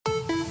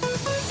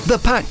The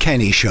Pat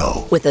Kenny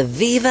Show with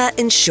Aviva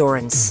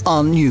Insurance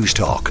on News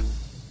Talk.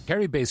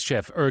 Kerry-based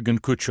chef Ergun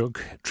Kuucuk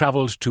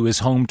travelled to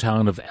his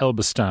hometown of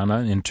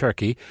Elbistan in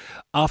Turkey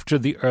after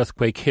the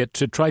earthquake hit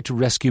to try to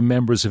rescue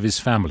members of his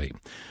family.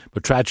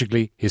 But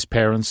tragically, his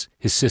parents,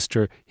 his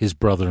sister, his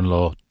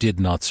brother-in-law did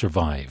not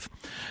survive.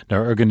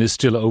 Now, Ergun is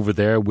still over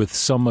there with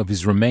some of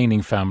his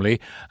remaining family,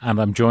 and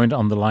I'm joined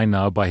on the line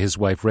now by his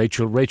wife,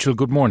 Rachel. Rachel,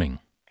 good morning.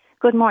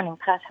 Good morning,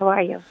 Pat. How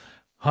are you?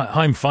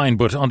 I'm fine,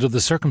 but under the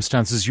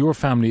circumstances, your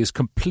family is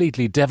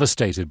completely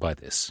devastated by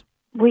this.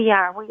 We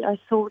are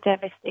so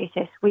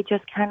devastated. We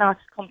just cannot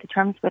come to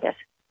terms with it.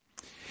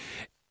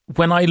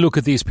 When I look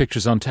at these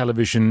pictures on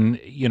television,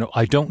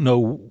 I don't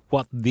know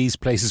what these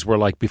places were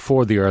like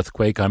before the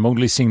earthquake. I'm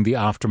only seeing the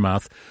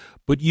aftermath.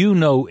 But you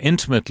know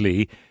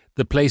intimately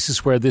the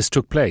places where this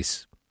took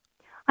place.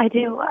 I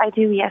do,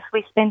 yes.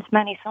 We spent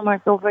many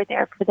summers over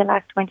there for the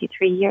last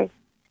 23 years.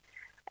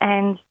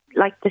 And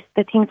like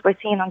the things we're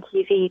seeing on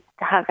TV,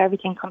 to have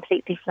everything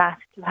completely flat,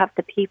 to have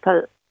the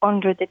people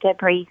under the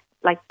debris,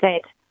 like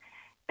dead.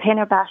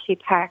 Pennerbashi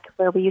Park,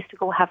 where we used to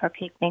go have our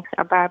picnics,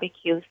 our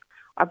barbecues,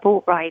 our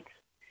boat rides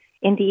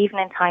in the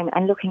evening time,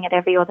 and looking at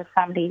every other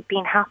family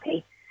being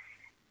happy,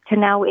 to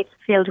now it's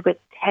filled with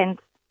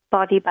tents,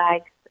 body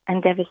bags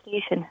and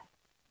devastation.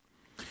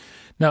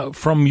 Now,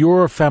 from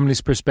your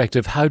family's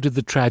perspective, how did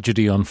the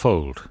tragedy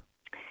unfold?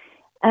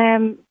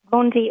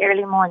 Monday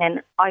early morning,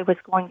 I was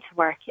going to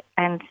work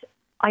and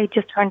I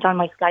just turned on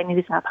my Sky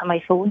News app on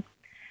my phone,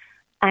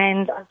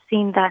 and I've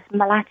seen that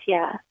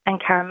Malatya and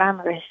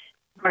Karamamaris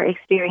were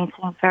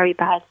experiencing very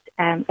bad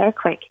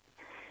earthquake.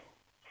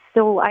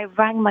 So I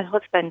rang my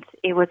husband.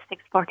 It was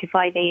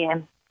 6:45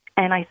 a.m.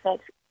 and I said,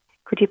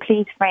 could you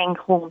please ring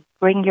home,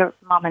 ring your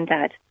mom and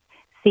dad,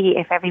 see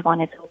if everyone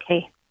is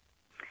okay.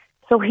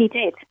 So he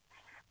did,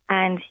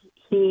 and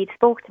he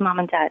spoke to mom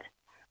and dad,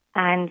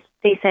 and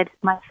they said,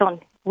 my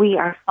son, we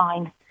are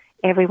fine.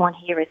 Everyone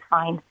here is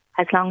fine.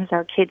 As long as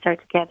our kids are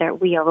together,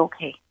 we are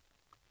okay.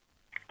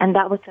 And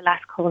that was the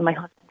last call my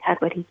husband had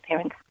with his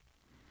parents.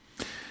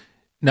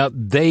 Now,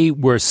 they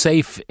were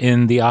safe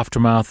in the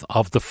aftermath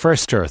of the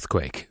first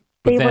earthquake,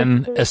 but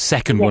then a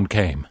second one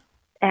came.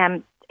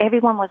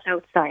 Everyone was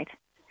outside.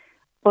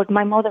 But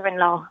my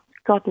mother-in-law,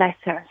 God bless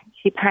her,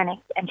 she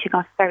panicked and she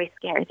got very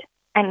scared.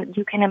 And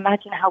you can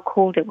imagine how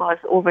cold it was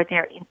over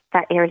there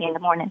that early in the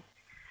morning.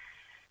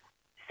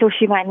 So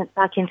she went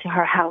back into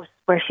her house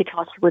where she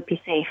thought she would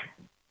be safe.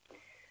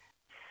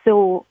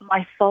 So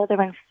my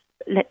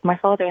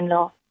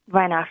father-in-law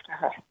ran after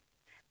her,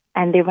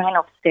 and they ran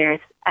upstairs,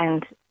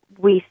 and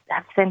we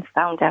have since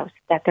found out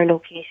that their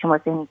location was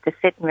in the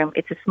sitting room.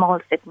 It's a small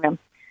sitting room,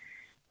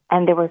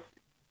 and they were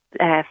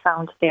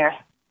found there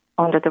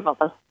under the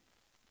rubble.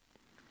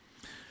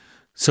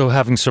 So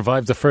having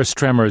survived the first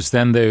tremors,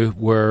 then they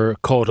were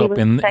caught up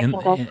in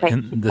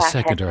the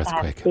second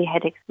earthquake. They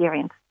had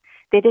experienced.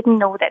 They didn't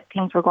know that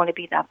things were going to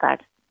be that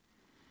bad.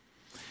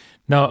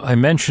 Now, I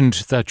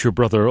mentioned that your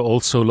brother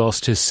also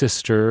lost his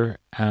sister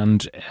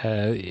and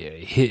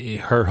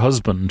her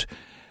husband.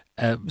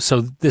 So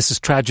this is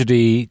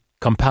tragedy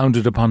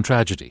compounded upon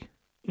tragedy.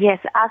 Yes,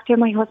 after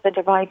my husband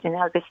arrived in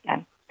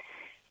Elbistan,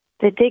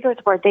 the diggers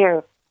were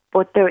there,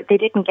 but they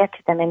didn't get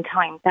to them in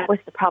time. That was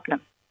the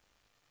problem.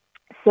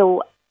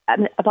 So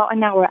about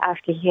an hour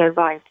after he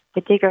arrived,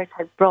 the diggers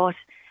had brought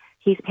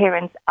his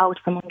parents out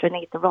from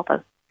underneath the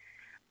rubble.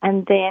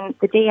 And then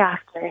the day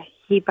after,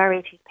 he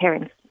buried his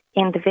parents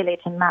in the village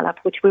in Malab,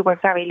 which we were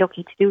very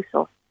lucky to do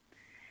so.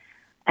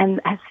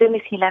 And as soon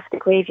as he left the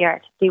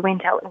graveyard, they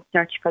went out and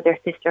searched for their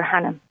sister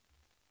Hannah.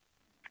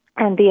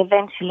 And they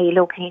eventually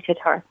located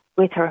her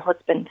with her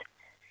husband,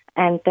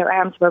 and their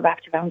arms were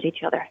wrapped around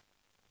each other.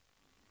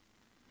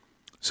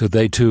 So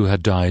they too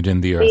had died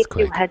in the earthquake?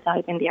 They too had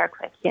died in the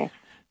earthquake, yes.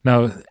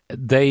 Now,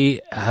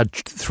 they had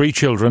 3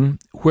 children.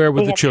 Where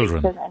were the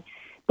children?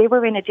 They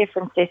were in a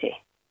different city.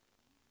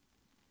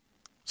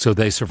 So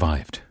they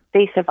survived?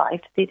 They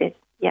survived, they did,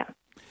 yeah.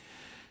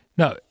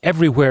 Now,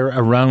 everywhere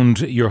around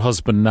your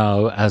husband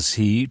now, as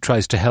he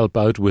tries to help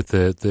out with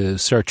the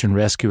search and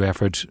rescue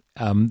effort,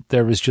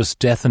 there is just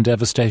death and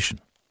devastation.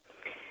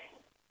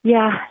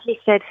 Yeah, he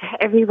said,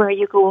 everywhere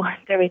you go,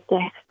 there is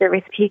death. There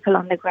is people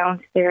on the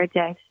ground, they are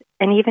dead.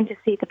 And even to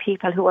see the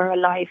people who are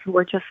alive, who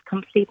are just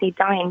completely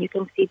dying, you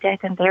can see death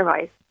in their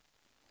eyes.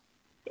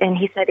 And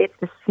he said it's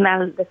the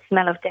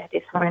smell of death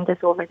is horrendous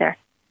over there.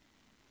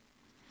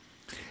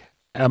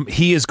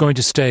 He is going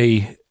to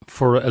stay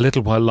for a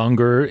little while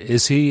longer,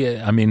 is he?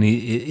 I mean,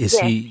 is yes,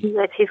 he?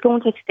 Yes, he's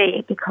going to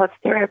stay because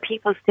there are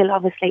people still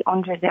obviously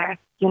under there,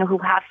 who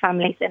have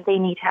families and they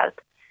need help.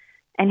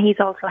 And he's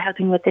also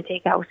helping with the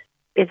dig out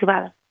as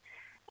well.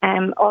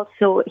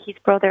 Also, his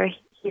brother,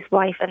 his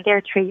wife, and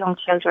their 3 young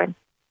children,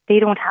 they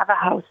don't have a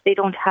house, they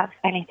don't have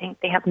anything,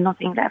 they have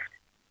nothing left.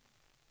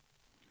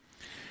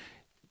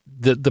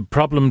 The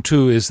problem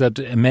too is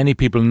that many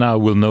people now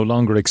will no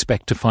longer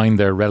expect to find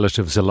their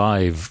relatives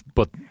alive,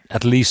 but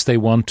at least they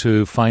want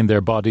to find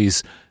their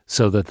bodies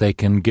so that they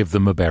can give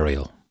them a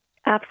burial.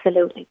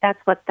 Absolutely. That's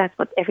what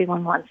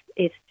everyone wants,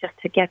 is just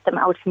to get them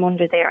out from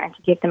under there and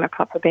to give them a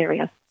proper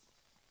burial.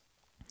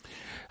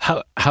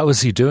 How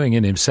is he doing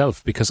in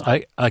himself? Because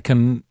I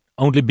can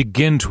only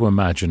begin to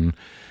imagine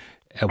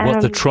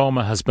what the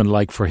trauma has been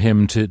like for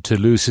him to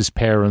lose his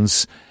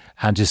parents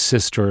and his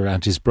sister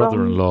and his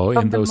brother-in-law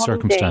in those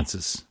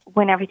circumstances.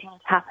 When everything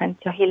has happened,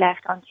 so he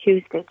left on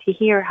Tuesday, to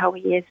hear how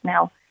he is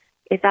now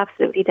is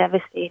absolutely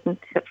devastating.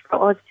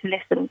 For us to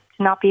listen,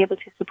 to not be able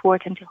to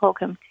support him, to hug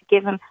him, to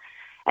give him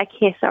a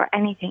kiss or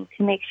anything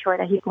to make sure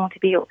that he's going to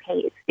be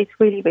okay. It's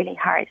really, really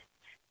hard.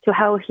 So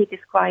how he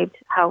described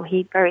how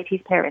he buried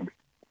his parents,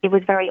 it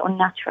was very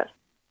unnatural.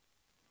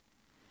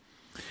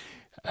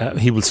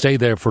 He will stay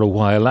there for a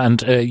while,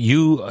 and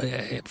you,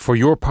 for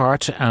your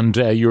part, and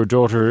your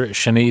daughter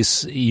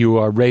Shanice, you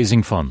are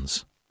raising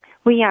funds.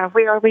 We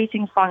are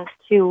raising funds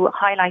to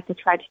highlight the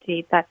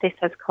tragedy that this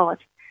has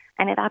caused,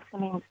 and it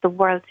absolutely means the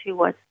world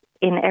to us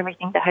in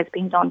everything that has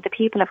been done. The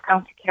people of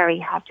County Kerry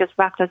have just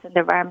wrapped us in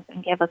their arms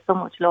and gave us so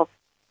much love.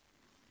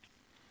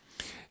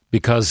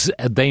 Because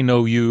they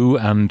know you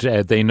and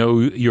they know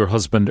your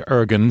husband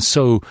Ergen,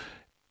 so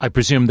I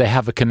presume they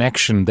have a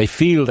connection. They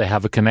feel they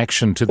have a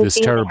connection to this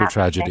terrible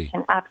tragedy.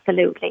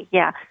 Absolutely,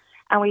 yeah.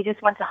 And we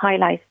just want to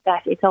highlight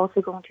that it's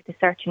also going to the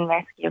search and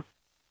rescue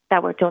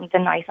that were done the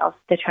night of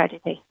the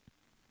tragedy.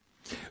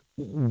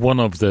 One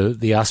of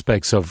the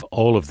aspects of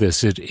all of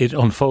this, it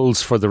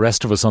unfolds for the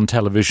rest of us on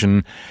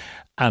television,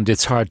 and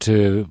it's hard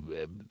to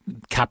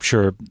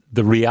capture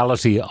the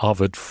reality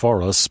of it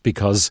for us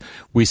because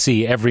we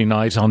see every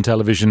night on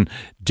television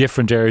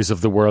different areas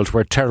of the world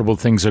where terrible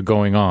things are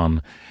going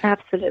on.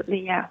 Absolutely,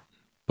 yeah.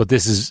 But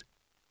this is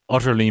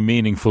utterly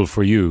meaningful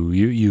for you.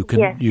 You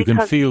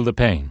can feel the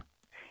pain.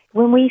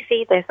 When we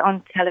see this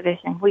on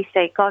television, we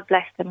say, God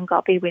bless them and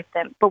God be with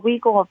them. But we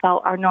go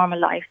about our normal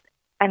lives.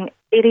 And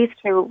it is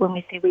true when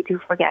we say we do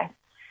forget.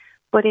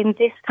 But in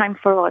this time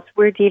for us,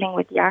 we're dealing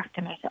with the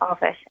aftermath of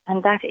it.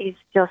 And that is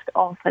just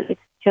awful. It's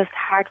just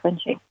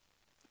heart-wrenching.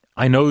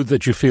 I know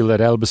that you feel that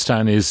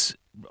Elbastan is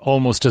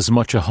almost as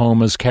much a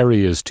home as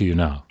Kerry is to you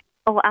now.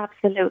 Oh,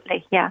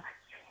 absolutely, yeah.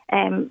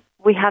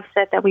 We have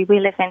said that we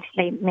will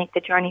eventually make the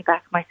journey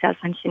back, myself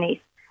and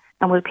Shanice,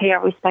 and we'll pay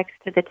our respects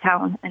to the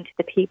town and to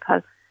the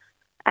people,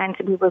 and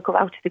we will go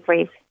out to the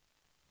grave.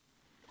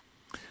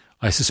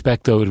 I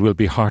suspect, though, it will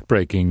be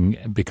heartbreaking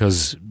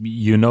because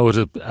you know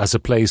it as a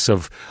place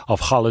of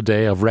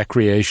holiday, of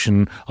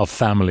recreation, of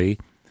family,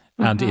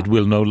 and it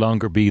will no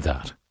longer be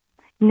that.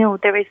 No,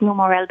 there is no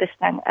more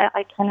Elbastan.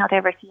 I cannot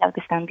ever see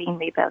Elbastan being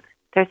rebuilt.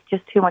 There's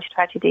just too much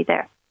tragedy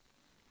there.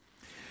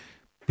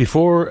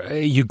 Before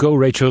you go,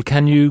 Rachel,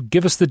 can you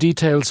give us the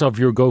details of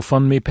your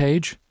GoFundMe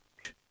page?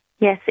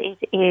 Yes, it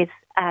is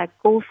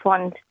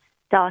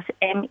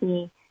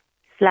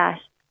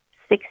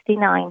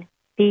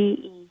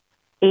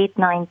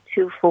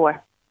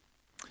gofund.me/69BE8924.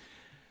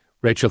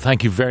 Rachel,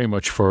 thank you very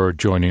much for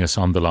joining us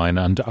on the line,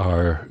 and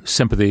our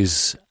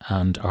sympathies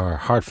and our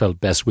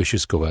heartfelt best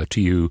wishes go out to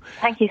you,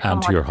 thank you so and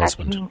much. To your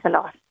husband. That means a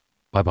lot.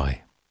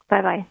 Bye-bye.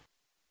 Bye-bye.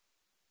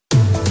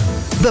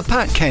 The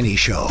Pat Kenny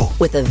Show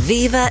with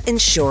Aviva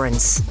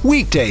Insurance.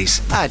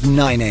 Weekdays at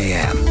 9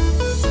 a.m.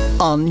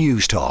 on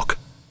News Talk.